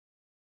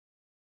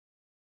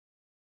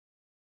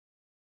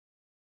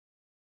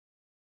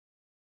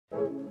Hi,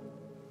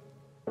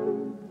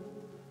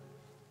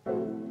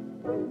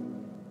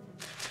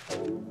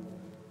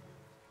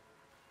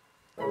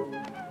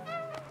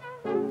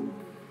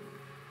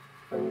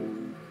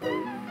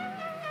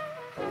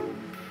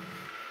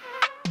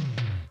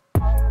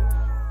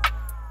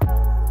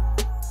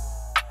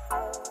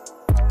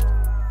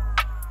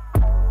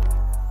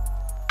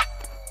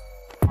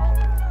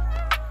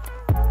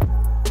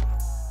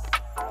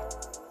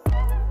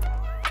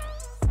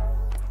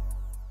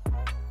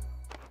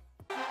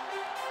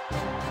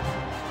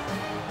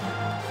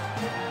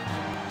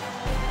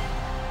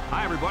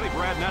 everybody.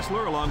 Brad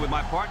Nessler along with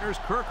my partners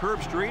Kirk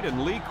Herbstreit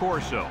and Lee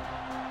Corso.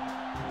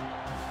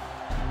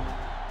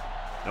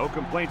 No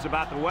complaints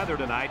about the weather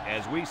tonight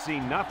as we see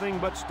nothing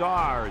but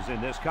stars in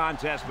this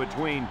contest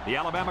between the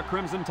Alabama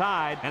Crimson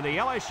Tide and the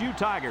LSU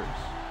Tigers.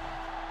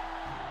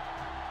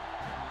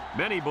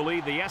 Many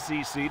believe the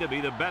SEC to be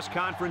the best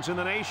conference in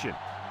the nation.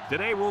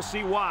 Today we'll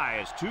see why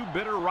as two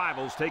bitter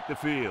rivals take the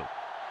field.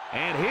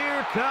 And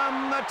here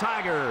come the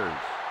Tigers.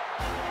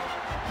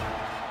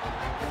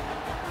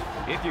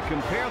 If you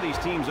compare these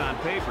teams on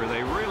paper,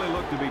 they really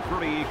look to be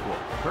pretty equal.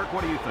 Kirk,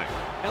 what do you think?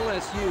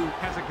 LSU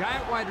has a guy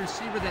at wide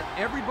receiver that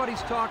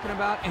everybody's talking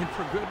about, and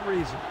for good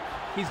reason.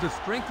 He's the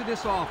strength of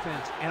this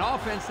offense, an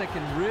offense that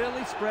can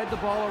really spread the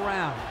ball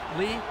around.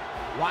 Lee,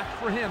 watch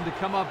for him to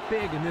come up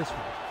big in this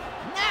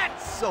one. Not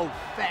so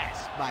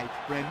fast, my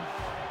friend.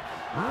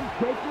 I'm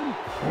taking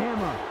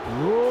Bama.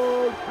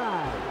 Roll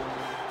Tide.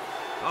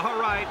 All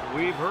right,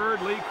 we've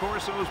heard Lee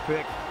Corso's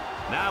pick.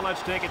 Now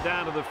let's take it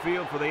down to the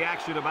field for the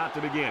action about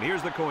to begin.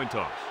 Here's the coin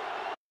toss.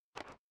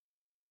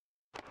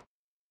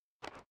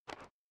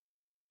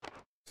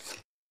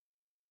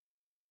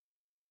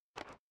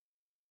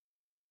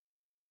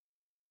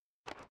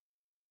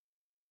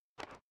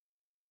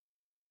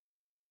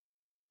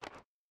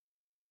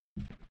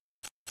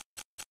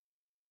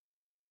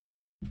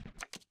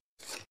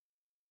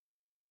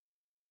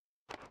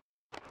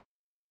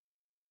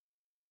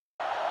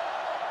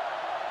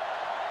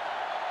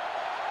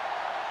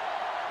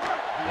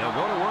 They'll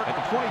go to work at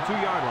the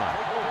 22-yard line.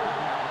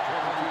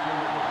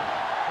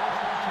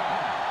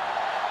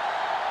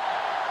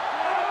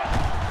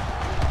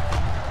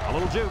 A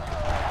little juke.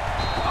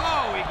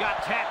 Oh, he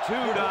got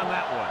tattooed on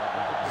that one.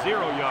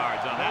 0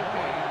 yards on that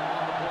play.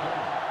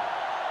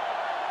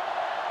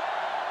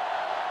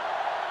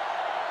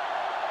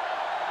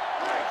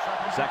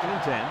 Second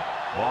and 10.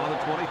 Ball on the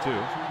 22.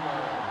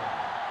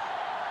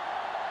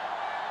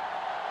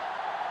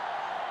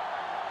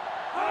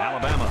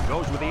 Alabama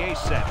goes with the ace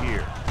set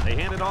here. They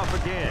hand it off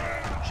again.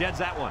 Sheds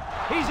that one.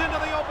 He's into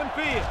the open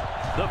field.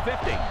 The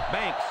 50.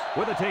 Banks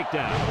with a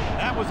takedown.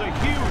 That was a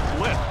huge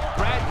lift.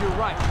 Brad, you're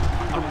right.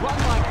 A run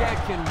like that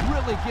can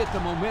really get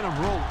the momentum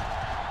rolling.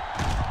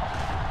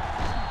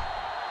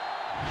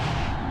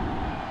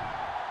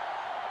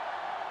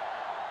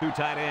 Two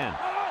tight end.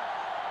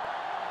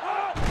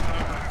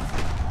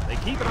 They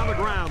keep it on the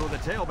ground with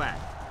a tailback.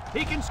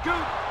 He can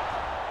scoot.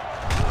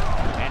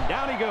 And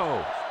down he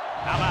goes.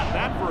 How about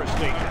that for a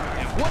statement?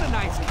 And what a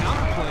nice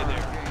counterplay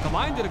there. The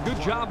line did a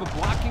good job of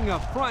blocking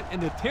up front,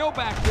 and the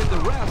tailback did the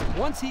rest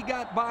once he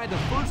got by the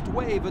first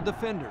wave of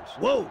defenders.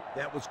 Whoa,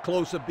 that was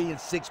close to being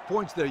 6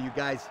 points there, you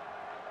guys.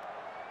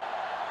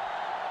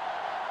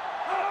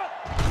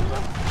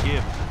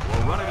 Gibbs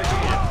will run it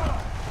again.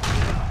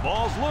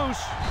 Ball's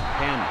loose,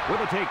 and with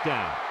a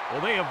takedown.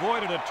 Well, they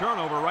avoided a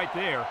turnover right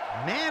there.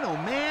 Man, oh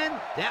man,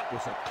 that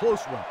was a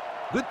close one.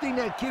 Good thing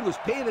that kid was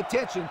paying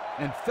attention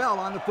and fell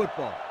on the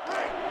football.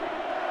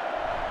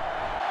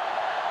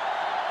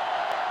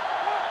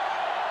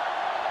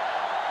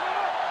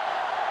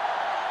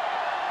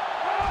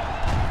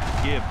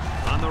 Gibbs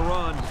on the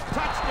run.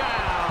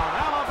 Touchdown,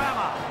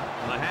 Alabama.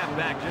 The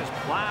halfback just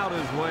plowed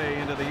his way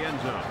into the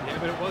end zone. Yeah,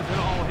 but it wasn't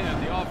all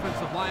him. The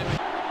offensive lineman.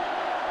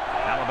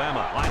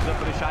 Alabama lines up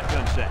for the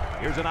shotgun set.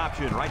 Here's an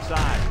option, right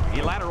side.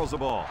 He laterals the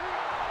ball.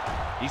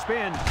 He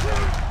spins.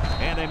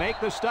 And they make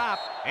the stop.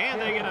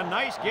 And they get a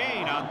nice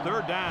gain on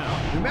third down.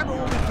 Remember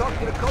when we talked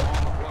to the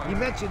coach? He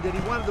mentioned that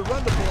he wanted to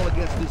run the ball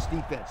against this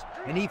defense.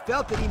 And he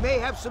felt that he may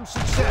have some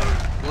success.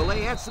 Well, they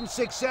had some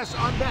success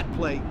on that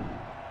play.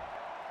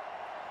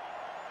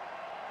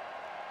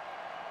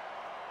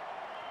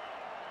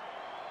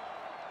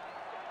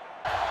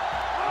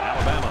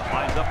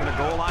 Lines up in a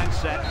goal line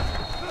set.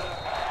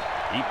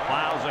 He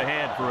plows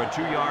ahead for a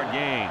 2-yard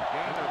gain.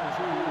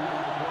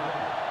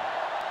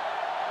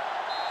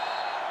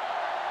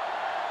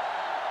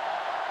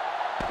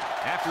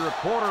 After a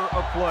quarter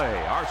of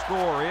play, our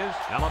score is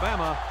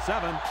Alabama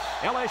 7,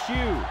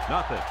 LSU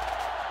nothing.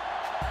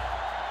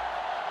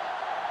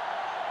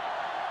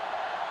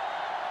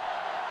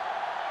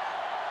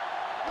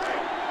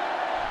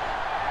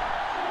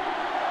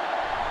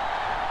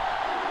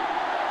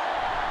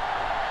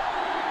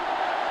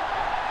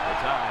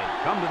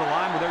 Come to the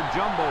line with their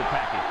jumbo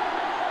package.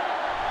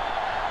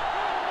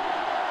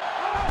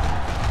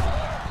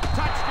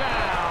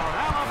 Touchdown,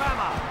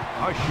 Alabama.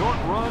 A short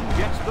run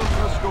gets them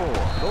the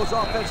score. Those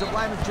offensive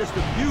linemen just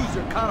abuse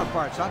their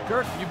counterparts, huh,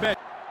 Kirk? You bet.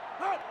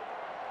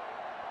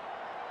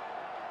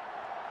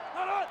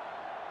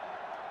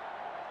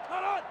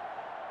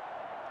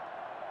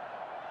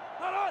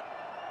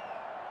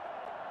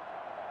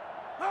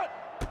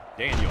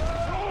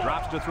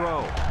 to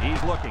throw.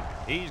 He's looking.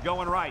 He's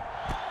going right.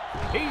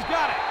 He's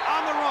got it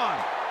on the run.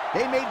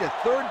 They made the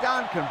third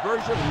down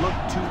conversion look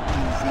too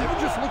easy. They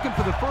were just looking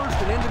for the first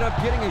and ended up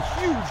getting a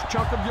huge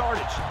chunk of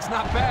yardage. It's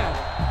not bad.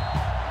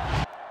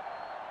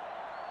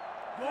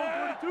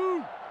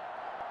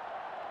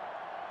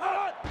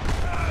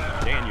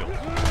 Daniels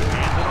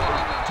hands it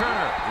off.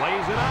 Turner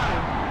lays it on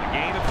him. A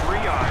gain of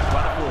 3 yards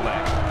by the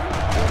fullback.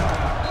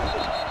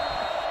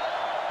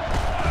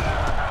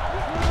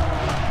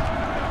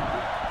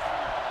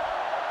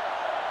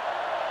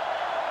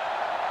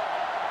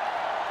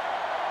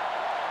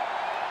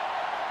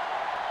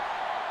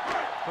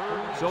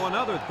 So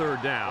another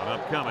third down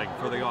upcoming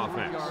for the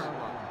offense.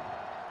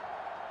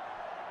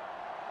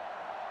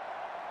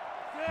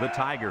 The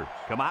Tigers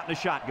come out in a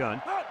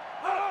shotgun.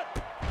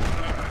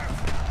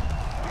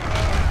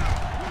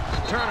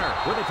 Turner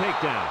with a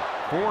takedown.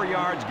 4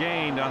 yards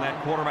gained on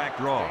that quarterback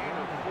draw.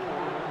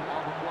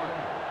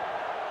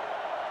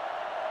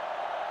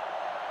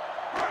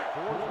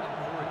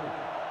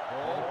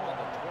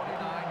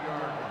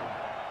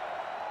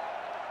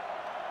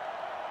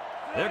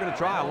 They're going to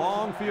try a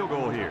long field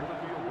goal here.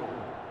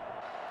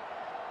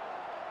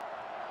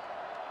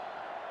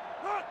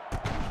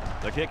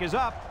 The kick is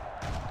up.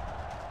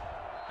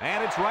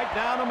 And it's right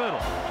down the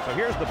middle. So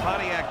here's the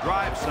Pontiac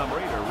drive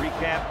summary to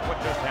recap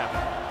what just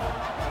happened.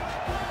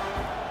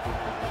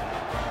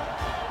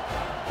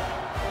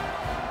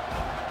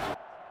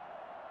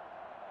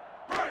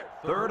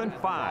 Third and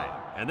 5.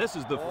 And this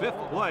is the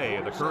 5th play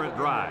of the current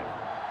drive.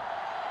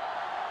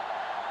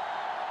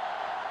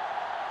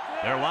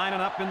 They're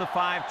lining up in the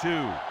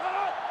 5-2.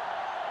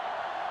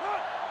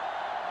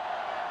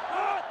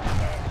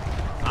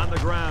 On the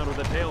ground with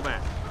the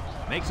tailback.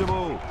 Makes a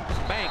move.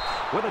 Banks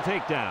with a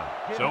takedown.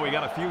 So we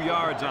got a few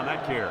yards on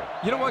that carry.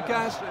 You know what,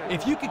 guys?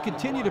 If you can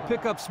continue to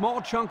pick up small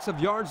chunks of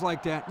yards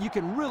like that, you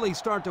can really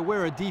start to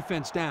wear a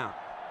defense down.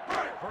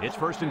 It's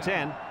 1st and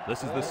 10.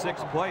 This is the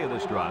 6th play of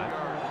this drive.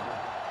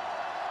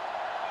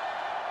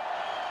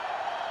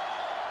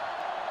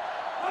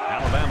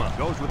 Alabama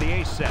goes with the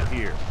ace set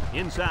here.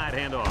 Inside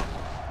handoff.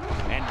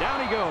 And down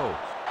he goes.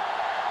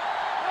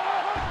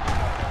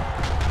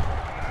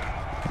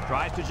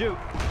 Tries to shoot.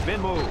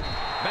 Spin move.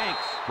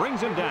 Banks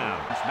brings him down.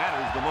 This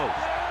matters the most.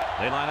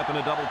 They line up in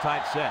a double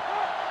tight set.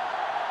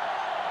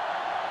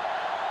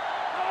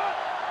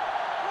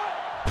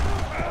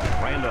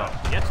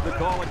 Randolph gets the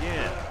call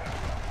again.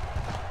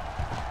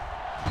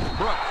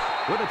 Brooks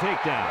with a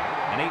takedown.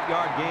 An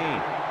 8-yard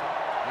gain.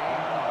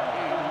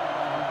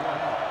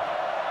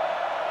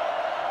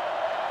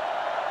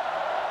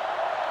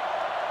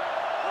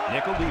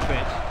 Nickel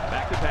defense.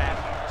 Back to pass.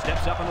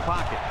 Steps up in the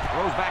pocket.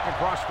 Throws back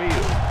across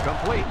field.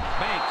 Complete.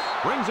 Banks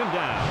brings him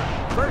down.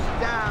 First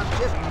down,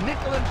 just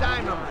nickel and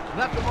dime them.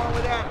 Nothing wrong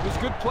with that. It was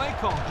good play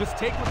call. Just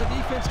take what the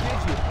defense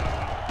gives you.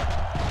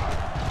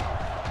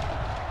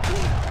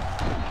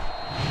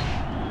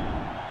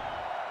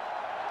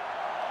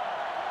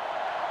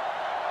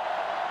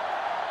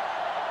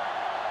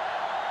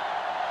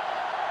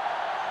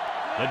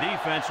 The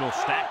defense will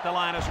stack the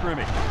line of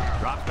scrimmage.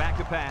 Drops back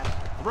to pass.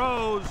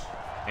 Throws.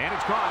 And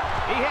it's caught.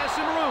 He has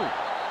some room.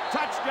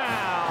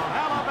 Touchdown,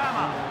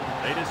 Alabama.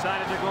 They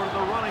decided to go to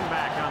the running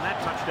back on that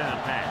touchdown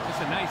pass.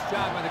 Just a nice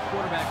job by the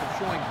quarterback of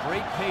showing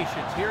great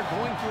patience here,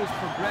 going through his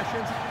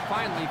progressions,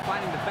 finally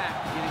finding the back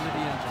to get into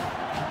the end zone.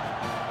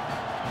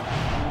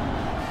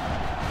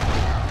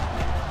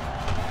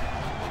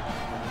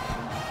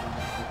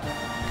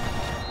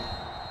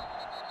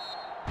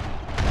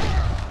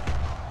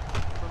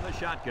 From the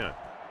shotgun.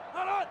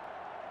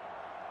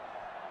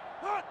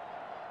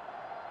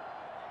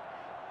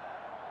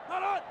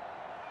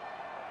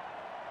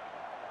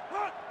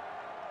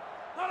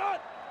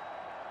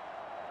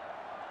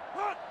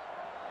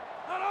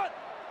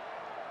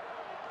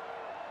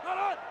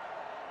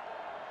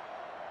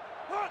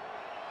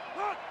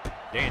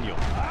 Daniels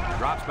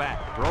drops back,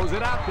 throws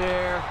it out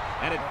there,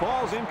 and it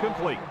falls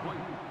incomplete.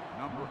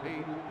 Number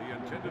 8, the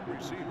intended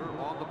receiver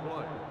on the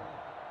play.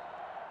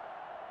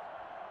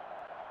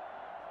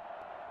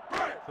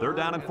 3rd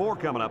down and 4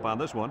 coming up on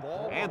this one,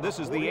 and this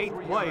is the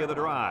 8th play of the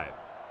drive.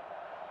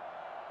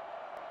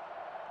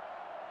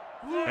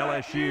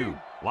 LSU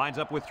lines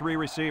up with 3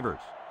 receivers.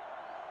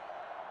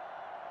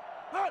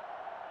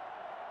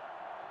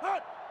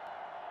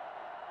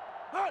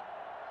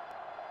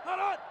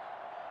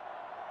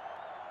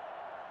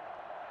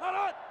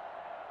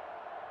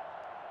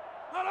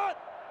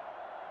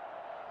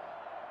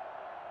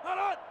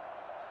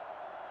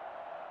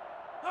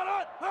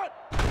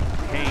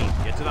 Kane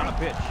gets it on a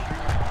pitch.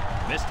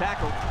 Missed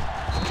tackle.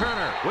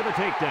 Turner with a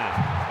takedown.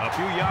 A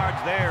few yards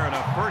there and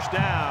a 1st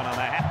down on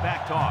the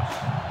halfback toss.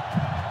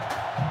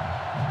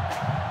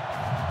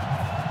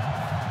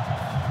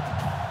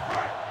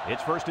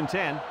 It's 1st and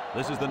 10.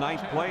 This is the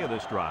 9th play of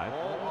this drive.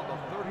 Ball on the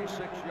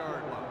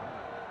 36-yard line.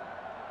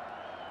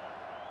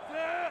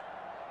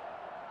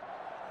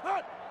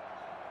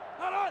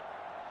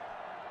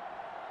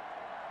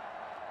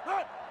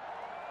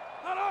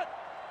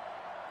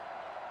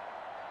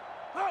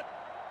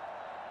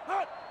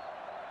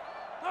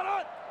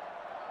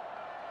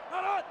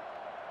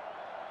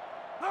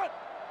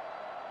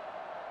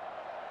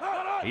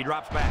 He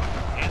drops back,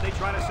 and they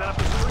try to set up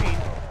a screen.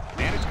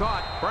 And it's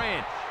caught.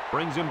 Branch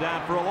brings him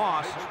down for a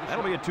loss.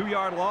 That'll be a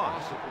 2-yard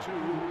loss. Loss of 2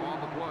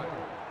 on the play.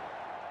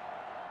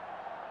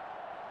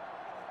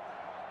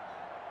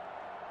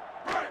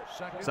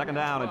 Second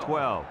down and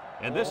 12.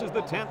 And this is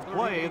the 10th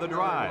play of the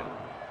drive.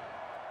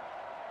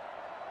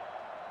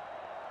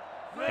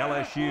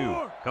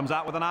 LSU comes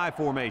out with an I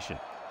formation.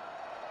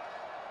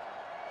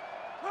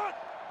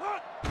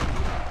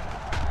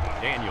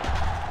 Daniel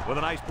with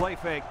a nice play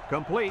fake.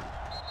 Complete.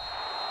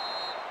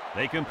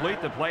 They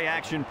complete the play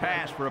action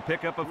pass for a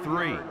pickup of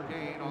 3.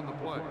 Gain on the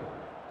play.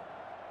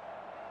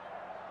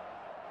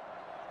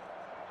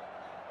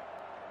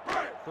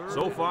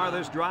 So far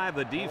this drive,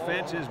 the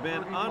defense has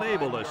been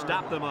unable to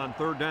stop them on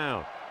 3rd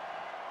down.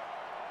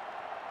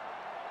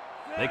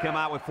 They come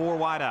out with 4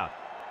 wide out.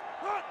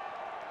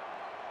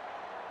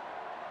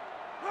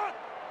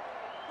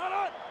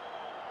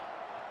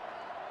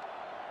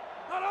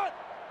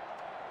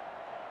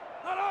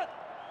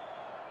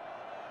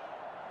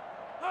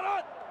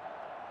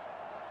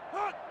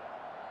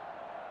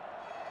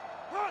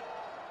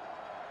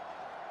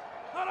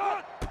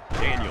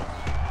 Daniels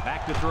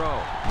back to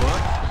throw.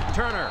 Look.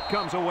 Turner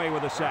comes away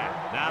with a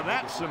sack. Now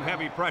that's some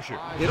heavy pressure.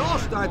 It all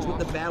starts with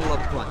the battle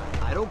up front.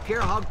 I don't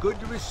care how good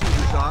your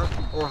receivers are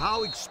or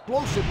how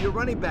explosive your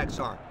running backs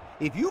are.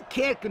 If you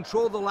can't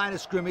control the line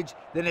of scrimmage,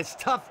 then it's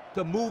tough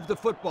to move the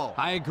football.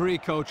 I agree,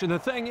 Coach. And the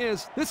thing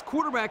is, this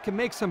quarterback can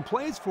make some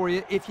plays for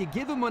you if you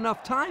give him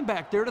enough time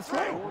back there to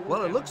throw.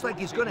 Well, it looks like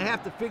he's going to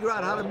have to figure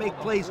out how to make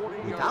plays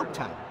without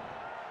time.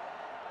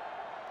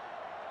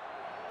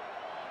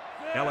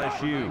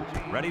 LSU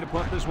ready to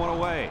punt this one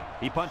away.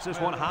 He punts this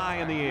one high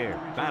in the air.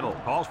 Battle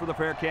calls for the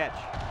fair catch.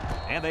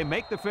 And they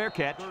make the fair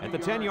catch at the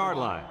 10-yard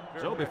line.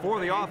 So before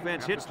the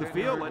offense hits the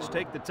field, let's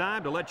take the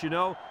time to let you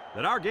know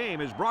that our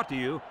game is brought to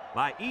you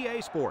by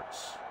EA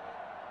Sports.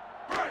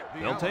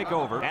 They'll take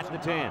over at the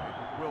 10.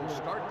 Will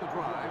start the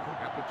drive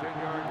at the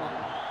 10-yard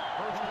line.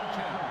 1st and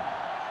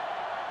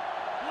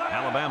 10.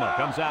 Alabama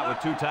comes out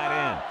with 2 tight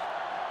ends.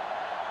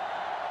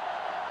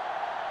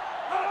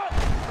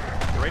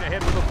 Straight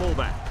ahead with the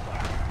fullback.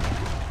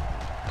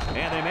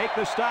 And they make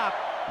the stop.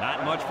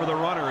 Not much for the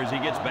runner as he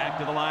gets back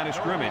to the line of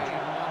scrimmage.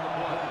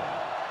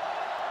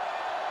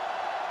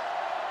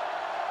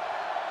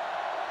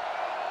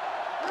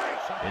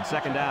 It's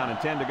 2nd down and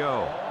 10 to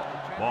go.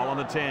 Ball on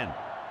the 10.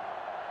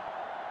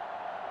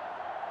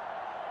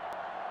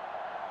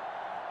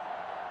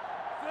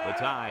 The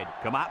Tide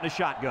come out in a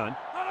shotgun.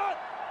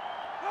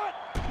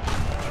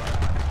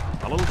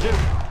 A little juke.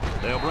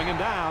 They'll bring him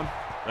down.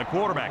 The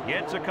quarterback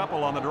gets a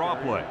couple on the draw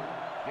play.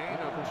 Gain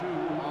of 2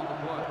 on the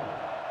play.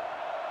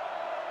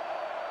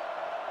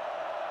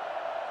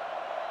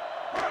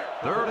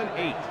 3rd and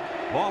 8.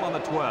 Ball on the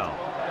 12.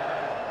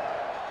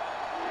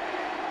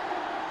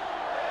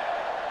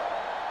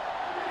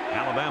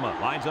 Alabama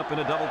lines up in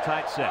a double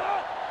tight set.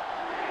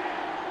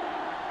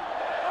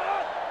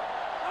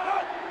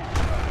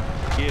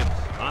 Gibbs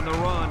on the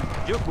run.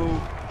 Juke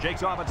move.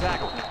 Shakes off a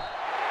tackle.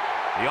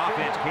 The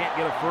offense can't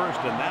get a first,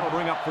 and that'll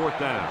bring up 4th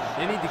down.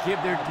 They need to give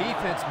their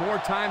defense more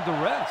time to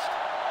rest.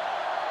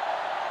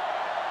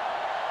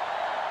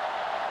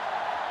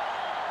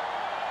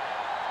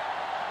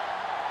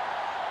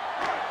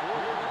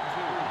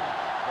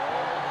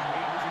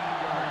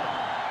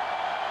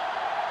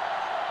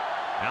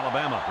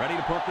 Alabama ready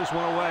to put this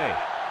one away.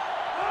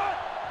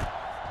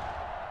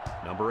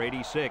 Number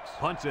 86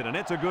 punts it, and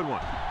it's a good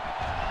one.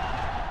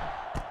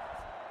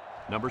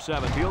 Number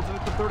 7 fields it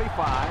at the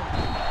 35.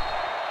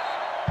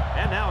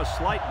 And now a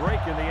slight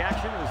break in the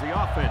action as the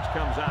offense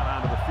comes out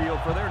onto the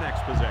field for their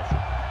next possession.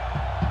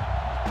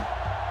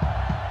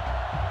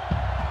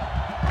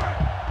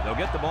 They'll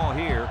get the ball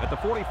here at the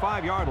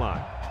 45-yard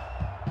line.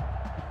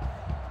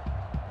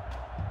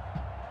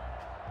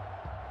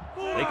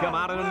 They come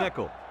out in a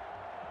nickel.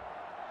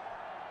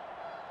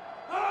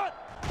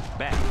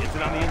 Beck gets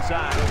it on the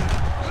inside.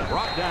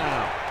 Brought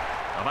down.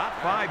 About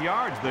 5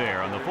 yards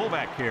there on the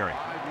fullback carry.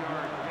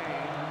 5-yard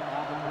gain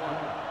on the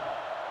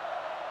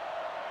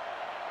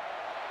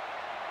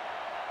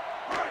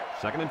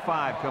play. 2nd and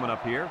 5 coming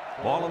up here.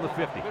 Ball on the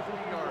 50.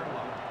 50-yard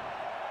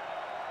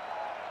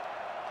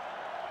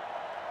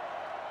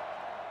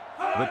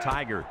line. The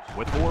Tigers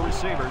with 4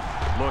 receivers.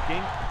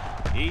 Looking.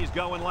 He's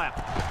going left.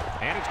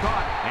 And it's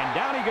caught. And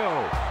down he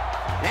goes.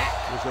 That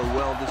was a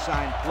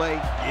well-designed play.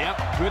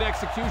 Yep, good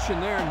execution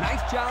there.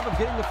 Nice job of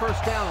getting the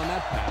 1st down on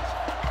that pass.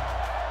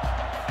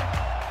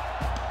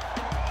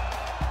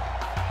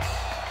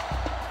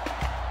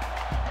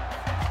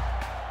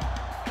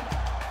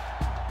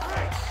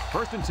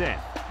 1st and 10.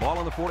 Ball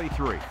on the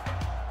 43.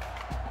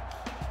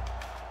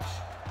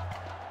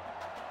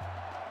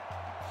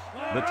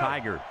 The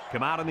Tigers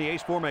come out in the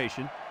ace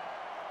formation.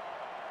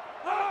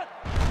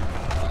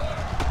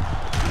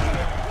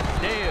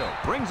 Dale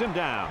brings him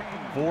down.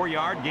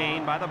 4-yard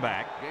gain by the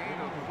back. Gain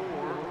of 4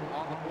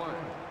 on the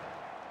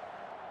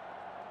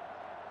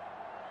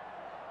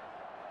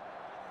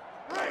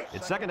play.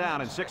 It's 2nd down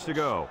and 6 to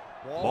go.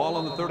 Ball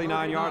on the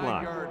 39-yard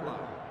line.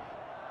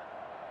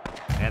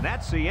 And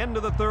that's the end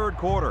of the third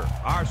quarter.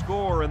 Our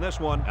score in this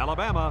one,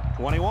 Alabama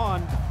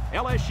 21,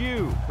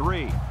 LSU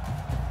 3.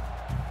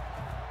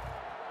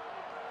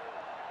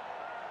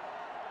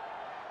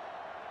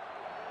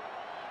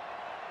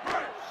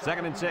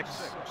 Second and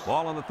 6.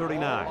 Ball on the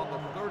 39. On the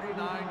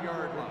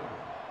 39-yard line.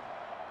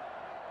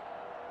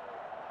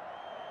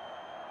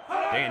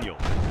 Daniel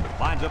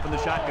lines up in the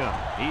shotgun.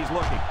 He's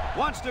looking.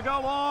 Wants to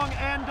go long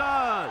and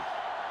does.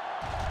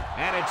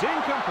 And it's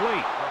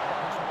incomplete.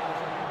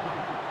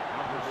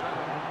 Number 7,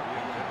 the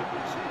intended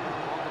receiver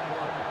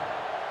on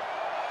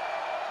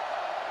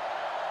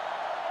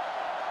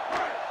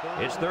the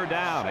play. It's third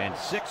down and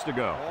 6 to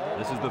go.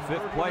 This is the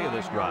 5th play of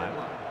this drive.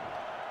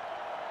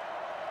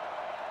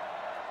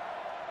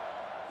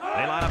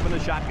 They line up in the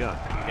shotgun.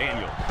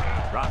 Daniel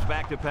drops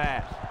back to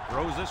pass.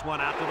 Throws this one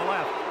out to the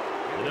left.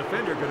 The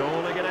defender could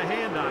only get a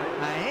hand on it.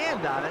 A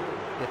hand on it?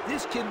 If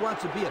this kid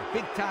wants to be a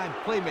big-time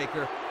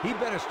playmaker, he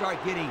better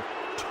start getting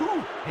 2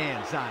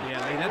 hands on it.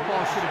 Yeah, Lee, that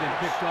ball should have been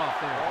picked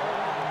off there.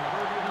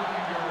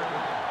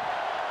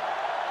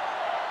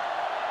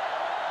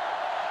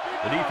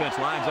 The defense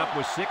lines up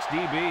with 6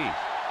 DBs.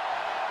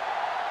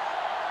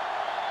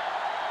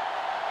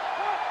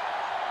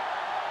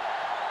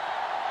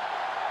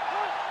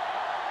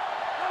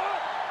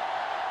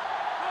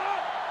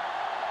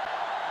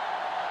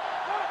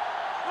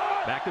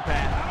 Back to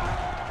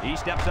pass. He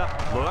steps up,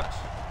 looks,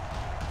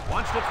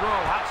 wants to throw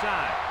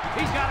outside.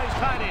 He's got his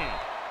tight end.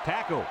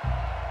 Tackle.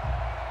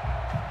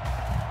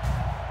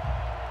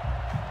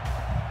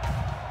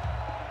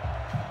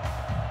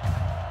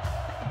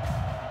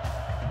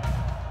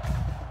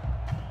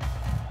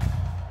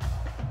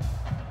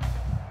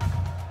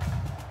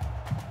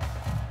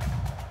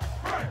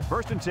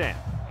 First and 10,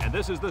 and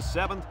this is the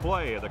 7th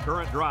play of the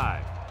current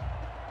drive.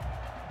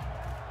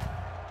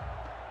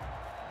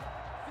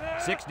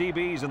 6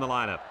 DBs in the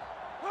lineup.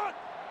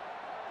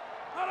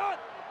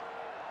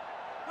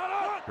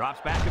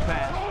 Drops back to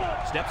pass.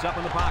 Steps up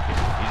in the pocket.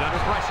 He's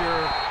under pressure.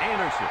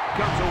 Anderson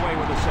comes away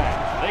with a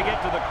sack. They get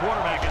to the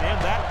quarterback and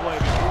end that play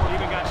before it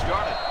even got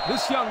started.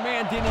 This young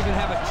man didn't even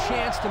have a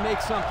chance to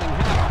make something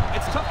happen.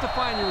 It's tough to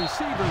find your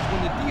receivers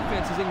when the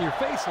defense is in your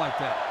face like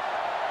that.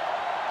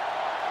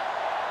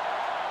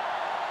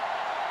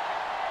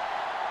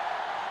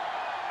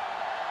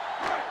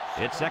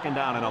 It's second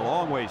down and a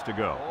long ways to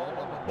go.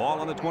 Ball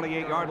on the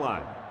 28-yard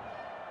line.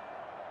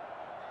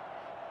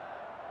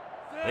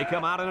 They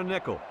come out in a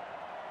nickel.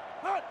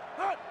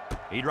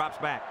 He drops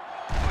back.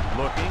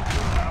 Looking.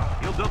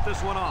 He'll dump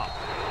this one off.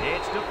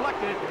 It's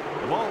deflected.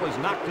 The ball is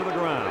knocked to the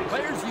ground.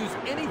 Players use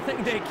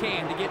anything they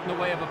can to get in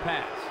the way of a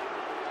pass.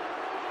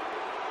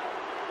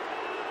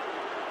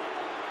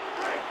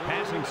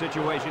 Passing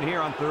situation here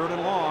on 3rd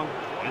and long.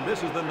 And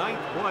this is the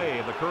 9th play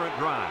of the current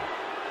drive.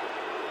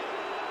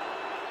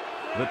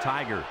 The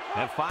Tigers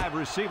have 5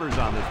 receivers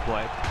on this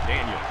play.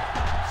 Daniel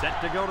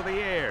set to go to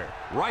the air.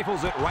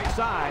 Rifles it right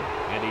side,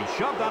 and he's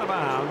shoved out of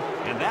bounds,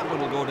 and that one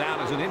will go down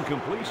as an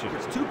incompletion.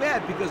 It's too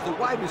bad because the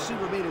wide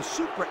receiver made a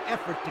super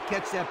effort to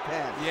catch that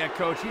pass. Yeah,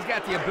 Coach, he's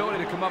got the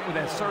ability to come up with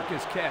that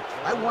circus catch.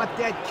 I want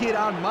that kid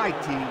on my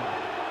team.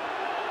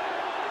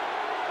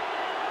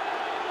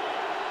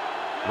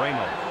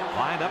 Ramos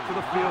lined up for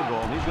the field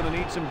goal, and he's going to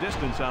need some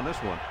distance on this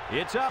one.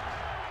 It's up,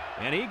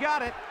 and he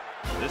got it.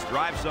 This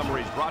drive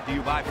summary is brought to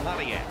you by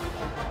Pontiac.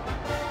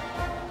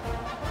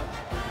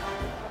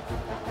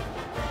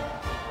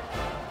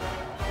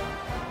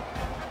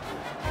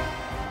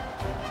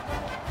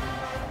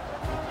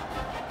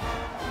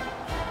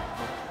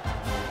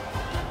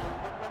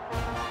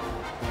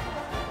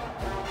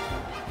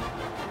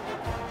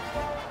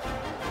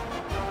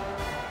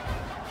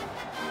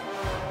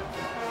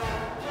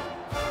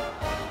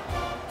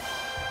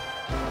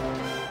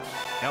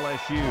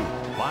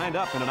 LSU lined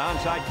up in an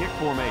onside kick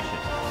formation.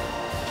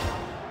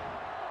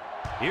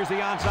 Here's the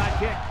onside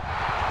kick.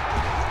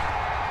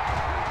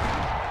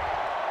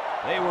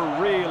 They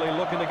were really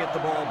looking to get the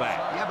ball back.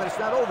 Yeah, but it's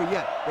not over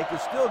yet. They can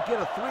still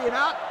get a 3 and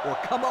out or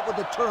come up with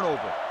a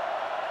turnover.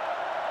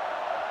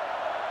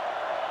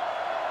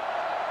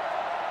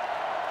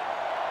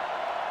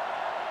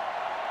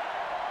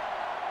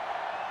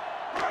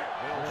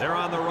 They're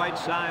on the right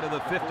side of the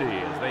 50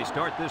 as they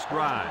start this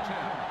drive.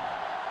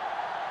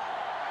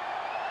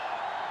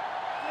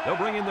 They'll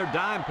bring in their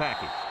dime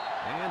package.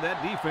 And that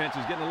defense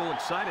is getting a little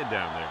excited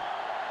down there.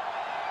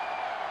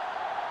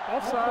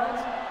 Offsides.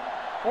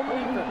 On the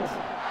defense.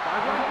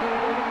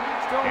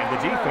 And the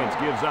defense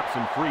gives up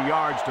some free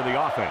yards to the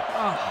offense.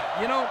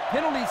 You know,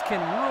 penalties can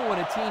ruin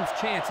a team's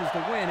chances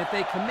to win if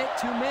they commit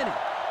too many.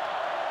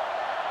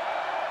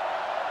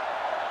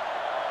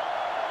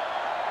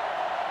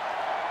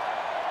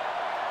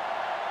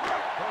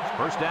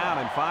 First down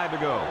and 5 to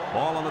go.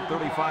 Ball on the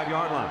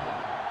 35-yard line.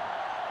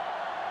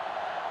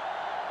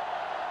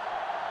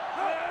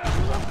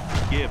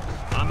 Gibbs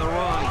on the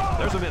run.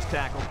 There's a missed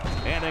tackle.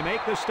 And they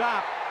make the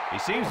stop. He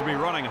seems to be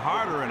running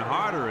harder and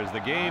harder as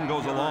the game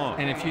goes along.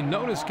 And if you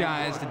notice,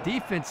 guys, the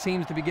defense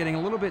seems to be getting a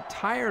little bit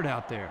tired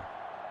out there.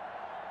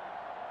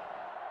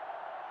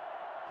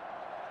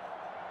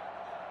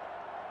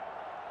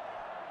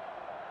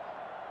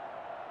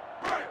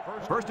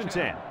 First and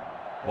 10.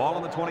 Ball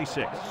on the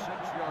 26.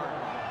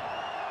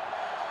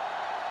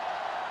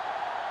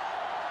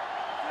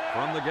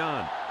 From the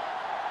gun.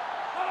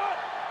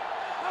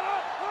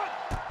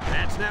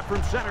 That snap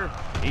from center.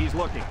 He's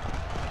looking.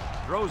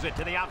 Throws it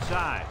to the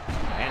outside.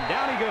 And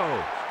down he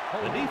goes.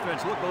 The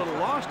defense looked a little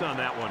lost on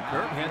that one,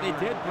 Kirk. Yeah, they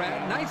did,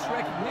 Brad. Nice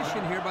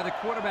recognition here by the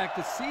quarterback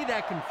to see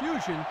that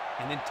confusion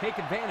and then take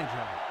advantage of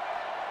it.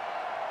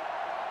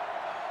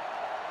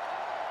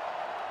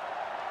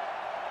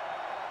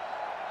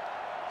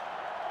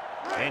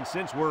 And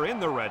since we're in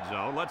the red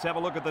zone, let's have a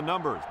look at the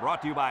numbers.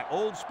 Brought to you by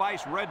Old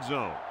Spice Red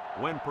Zone,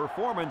 when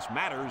performance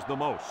matters the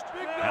most.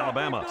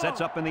 Alabama sets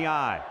up in the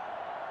I.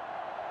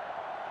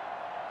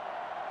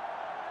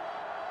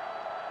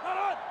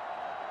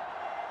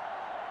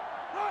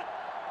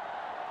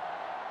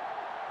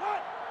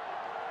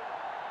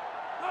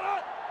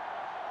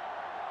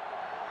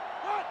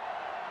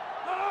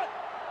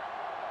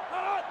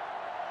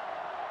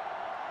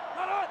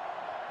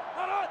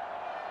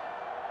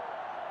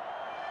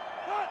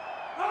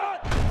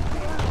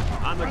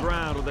 On the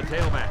ground with the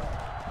tailback.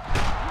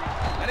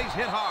 And he's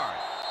hit hard.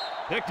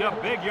 Picked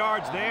up big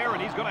yards there, and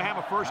he's going to have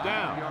a first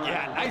down.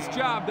 Yeah, nice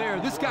job there.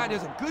 This guy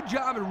does a good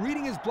job at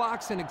reading his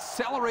blocks and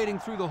accelerating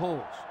through the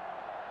holes.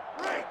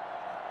 The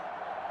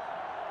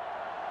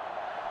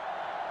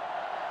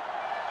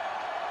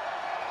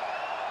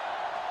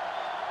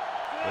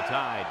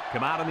Tide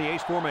come out in the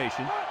ace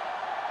formation.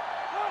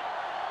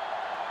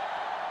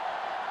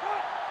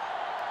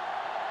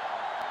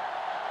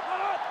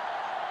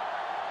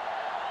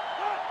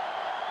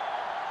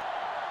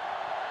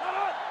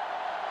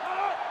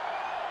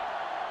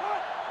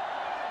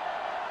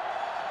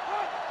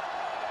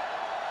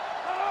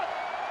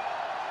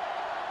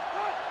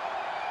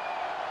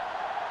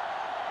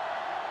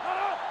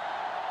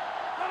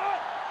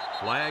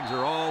 Flags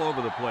are all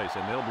over the place,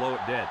 and they'll blow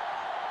it dead.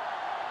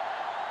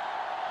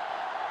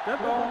 Dead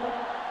ball.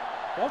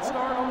 False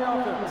start on the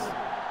offense.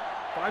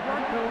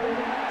 5-yard penalty.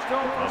 Still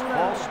A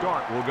false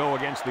start will go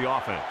against the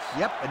offense.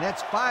 Yep, and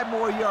that's 5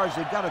 more yards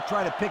they've got to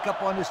try to pick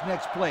up on this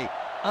next play.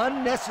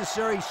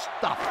 Unnecessary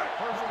stuff.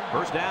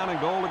 First down and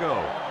goal to go.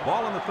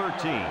 Ball on the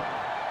 13.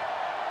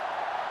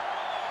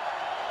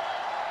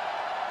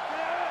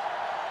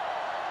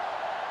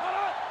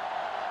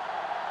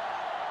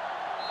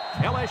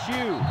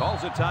 LSU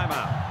calls a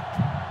timeout.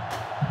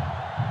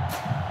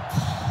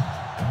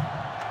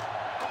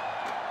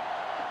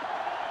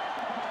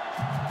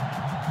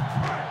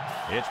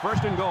 It's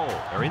first and goal.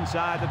 They're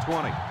inside the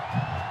 20.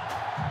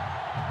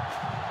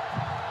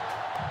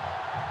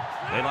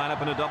 They line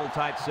up in a double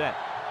tight set.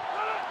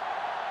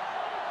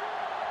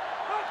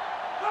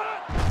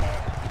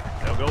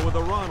 They'll go with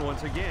the run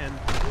once again.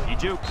 He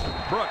jukes.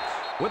 Brooks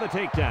with a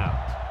takedown.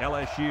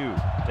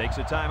 LSU takes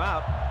a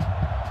timeout.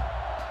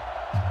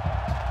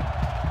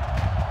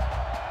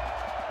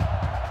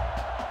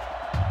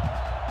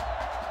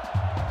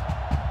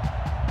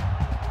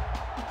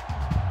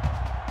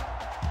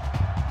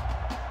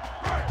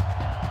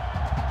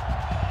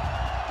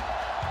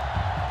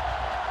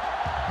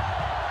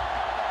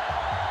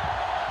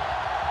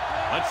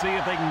 Let's see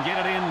if they can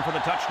get it in for the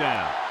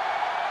touchdown.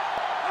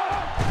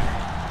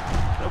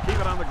 They'll keep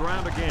it on the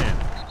ground again.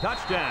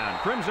 Touchdown,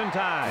 Crimson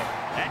Tide.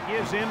 That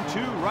gives him 2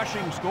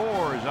 rushing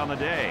scores on the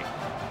day.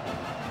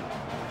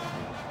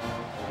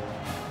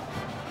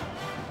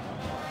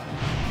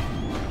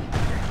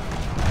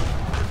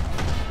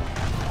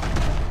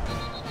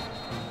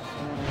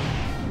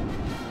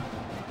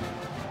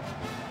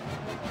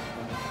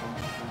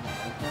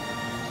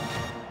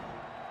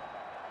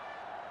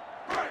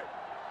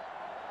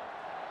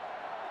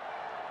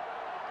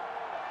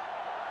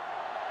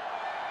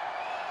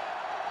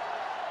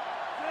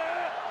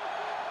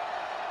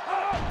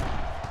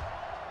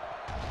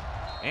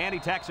 And he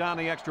tacks on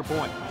the extra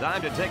point.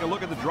 Time to take a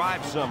look at the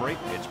drive summary.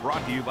 It's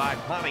brought to you by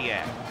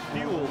Pontiac.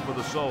 Fuel for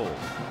the soul.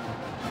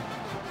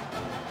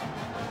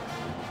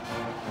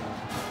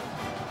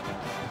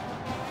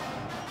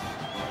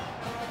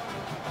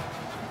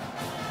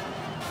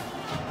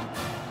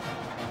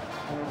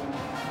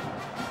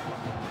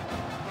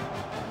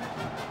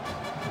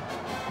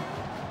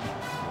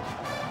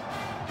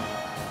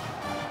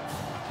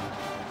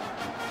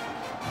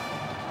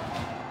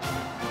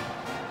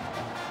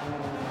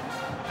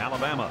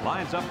 Alabama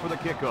lines up for the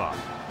kickoff.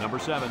 Number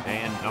 7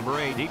 and number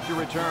 8 deep to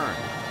return.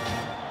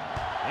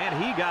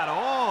 And he got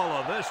all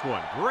of this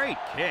one. Great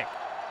kick.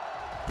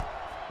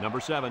 Number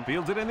 7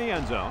 fields it in the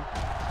end zone.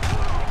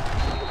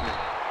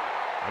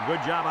 A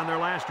good job on their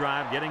last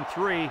drive, getting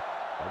 3.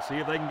 Let's see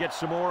if they can get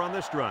some more on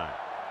this drive.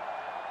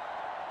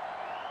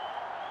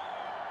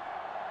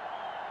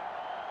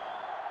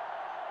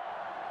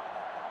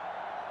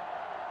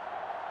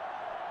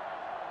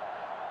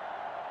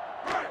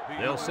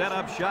 They'll set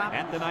up shop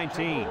at the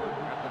 19.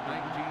 At the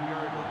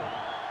 19-yard line.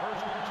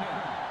 First and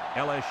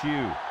 10.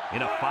 LSU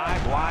in a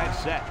 5-wide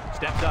set.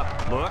 Steps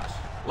up, looks,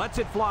 lets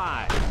it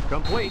fly.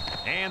 Complete,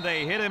 and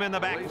they hit him in the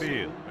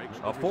backfield.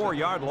 A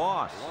 4-yard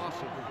loss. Loss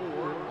of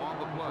 4 on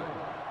the play.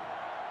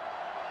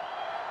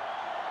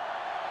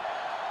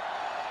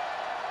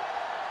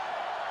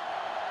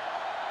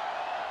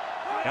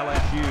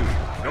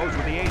 LSU goes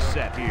with the ace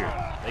set here.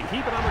 They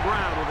keep it on the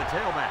ground with a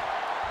tailback.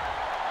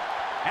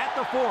 At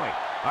the 40,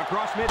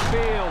 across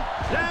midfield,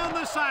 down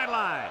the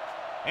sideline.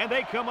 And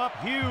they come up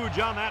huge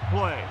on that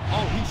play.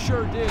 Oh, he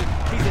sure did.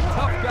 He's a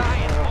tough guy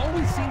and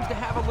always seems to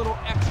have a little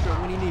extra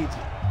when he needs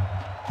it.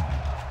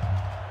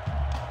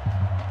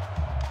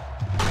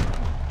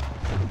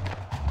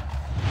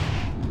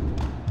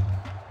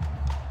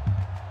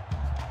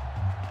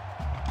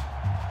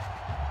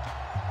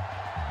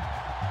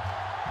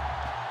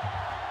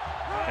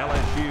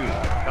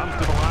 LSU comes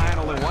to the line,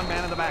 only one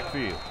man in the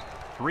backfield.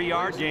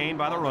 3-yard gain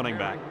by the running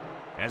back.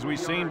 As we've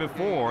seen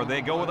before,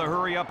 they go with a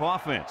hurry-up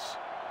offense.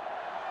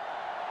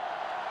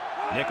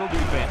 Nickel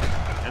defense,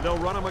 and they'll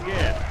run him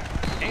again.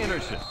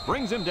 Anderson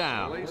brings him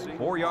down.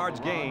 4 yards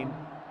gain.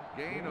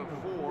 Gain of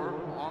 4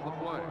 on the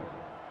play.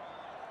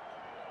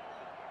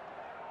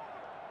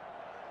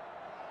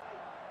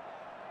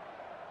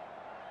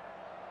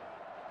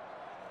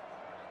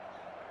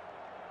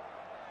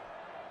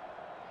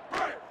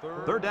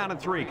 Third down and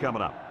 3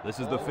 coming up. This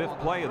is the 5th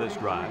play of this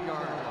drive.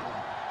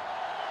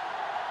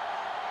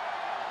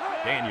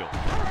 Daniels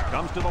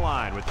comes to the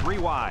line with 3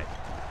 wide.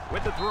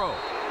 With the throw.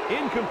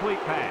 Incomplete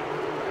pass.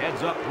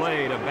 Heads up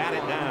play to bat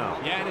it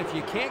down. Yeah, and if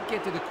you can't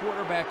get to the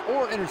quarterback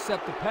or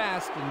intercept the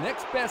pass, the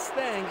next best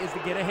thing is to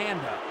get a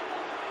handout.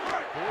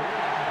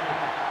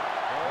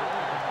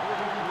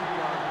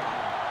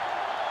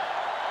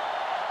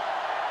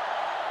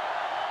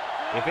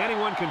 If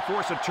anyone can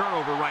force a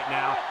turnover right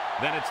now,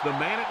 then it's the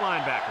man at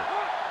linebacker.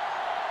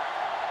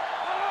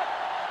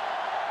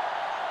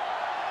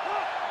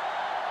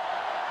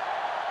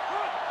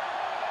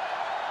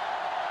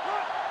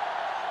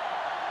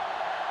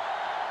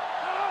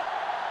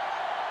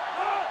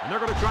 And they're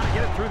going to try to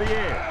get it through the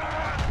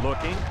air.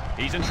 Looking.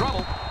 He's in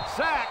trouble.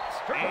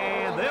 Sacked.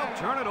 And they'll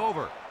turn it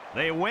over.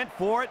 They went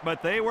for it,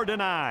 but they were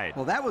denied.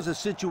 Well, that was a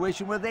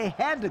situation where they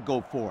had to go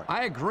for it.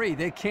 I agree.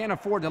 They can't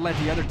afford to let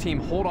the other team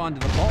hold on to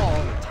the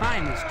ball. The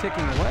time is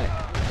ticking away.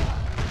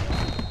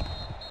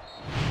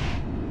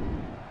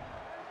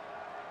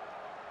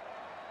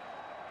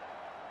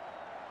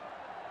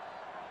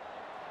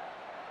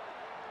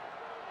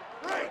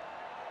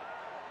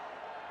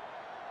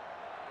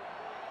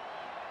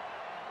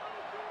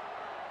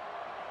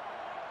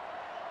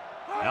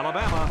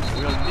 Alabama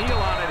will kneel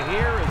on it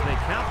here as they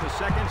count the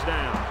seconds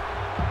down.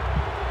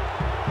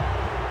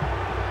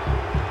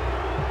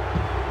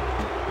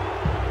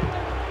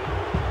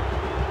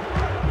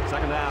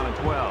 Second down and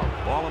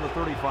 12. Ball on the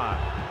 35.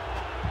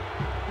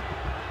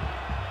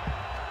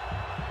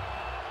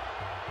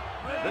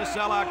 This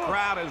sellout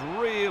crowd is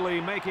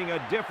really making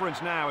a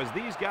difference now as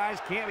these guys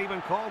can't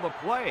even call the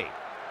play.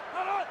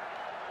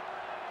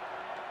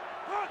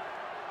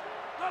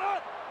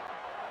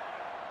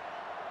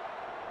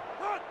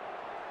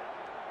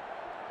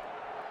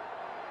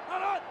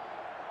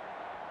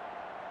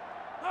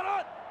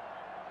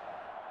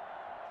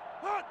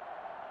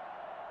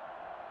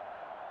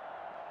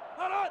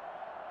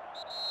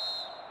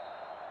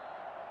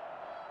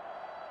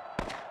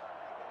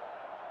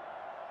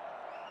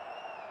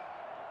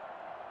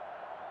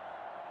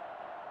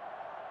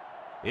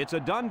 It's a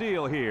done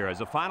deal here as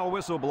the final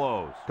whistle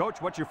blows.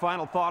 Coach, what's your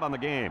final thought on the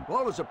game?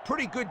 Well, it was a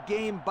pretty good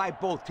game by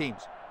both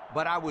teams,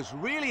 but I was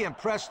really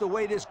impressed the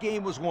way this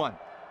game was won.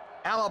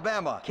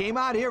 Alabama came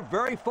out here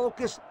very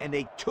focused, and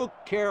they took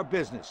care of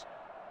business.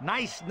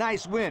 Nice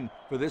win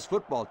for this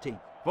football team.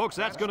 Folks,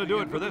 that's going to do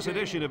it for this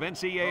edition of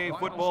NCAA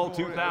Football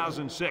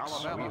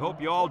 2006. We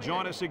hope you all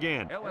join us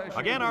again.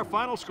 Again, our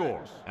final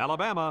score,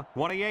 Alabama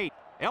 28,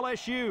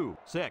 LSU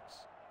 6.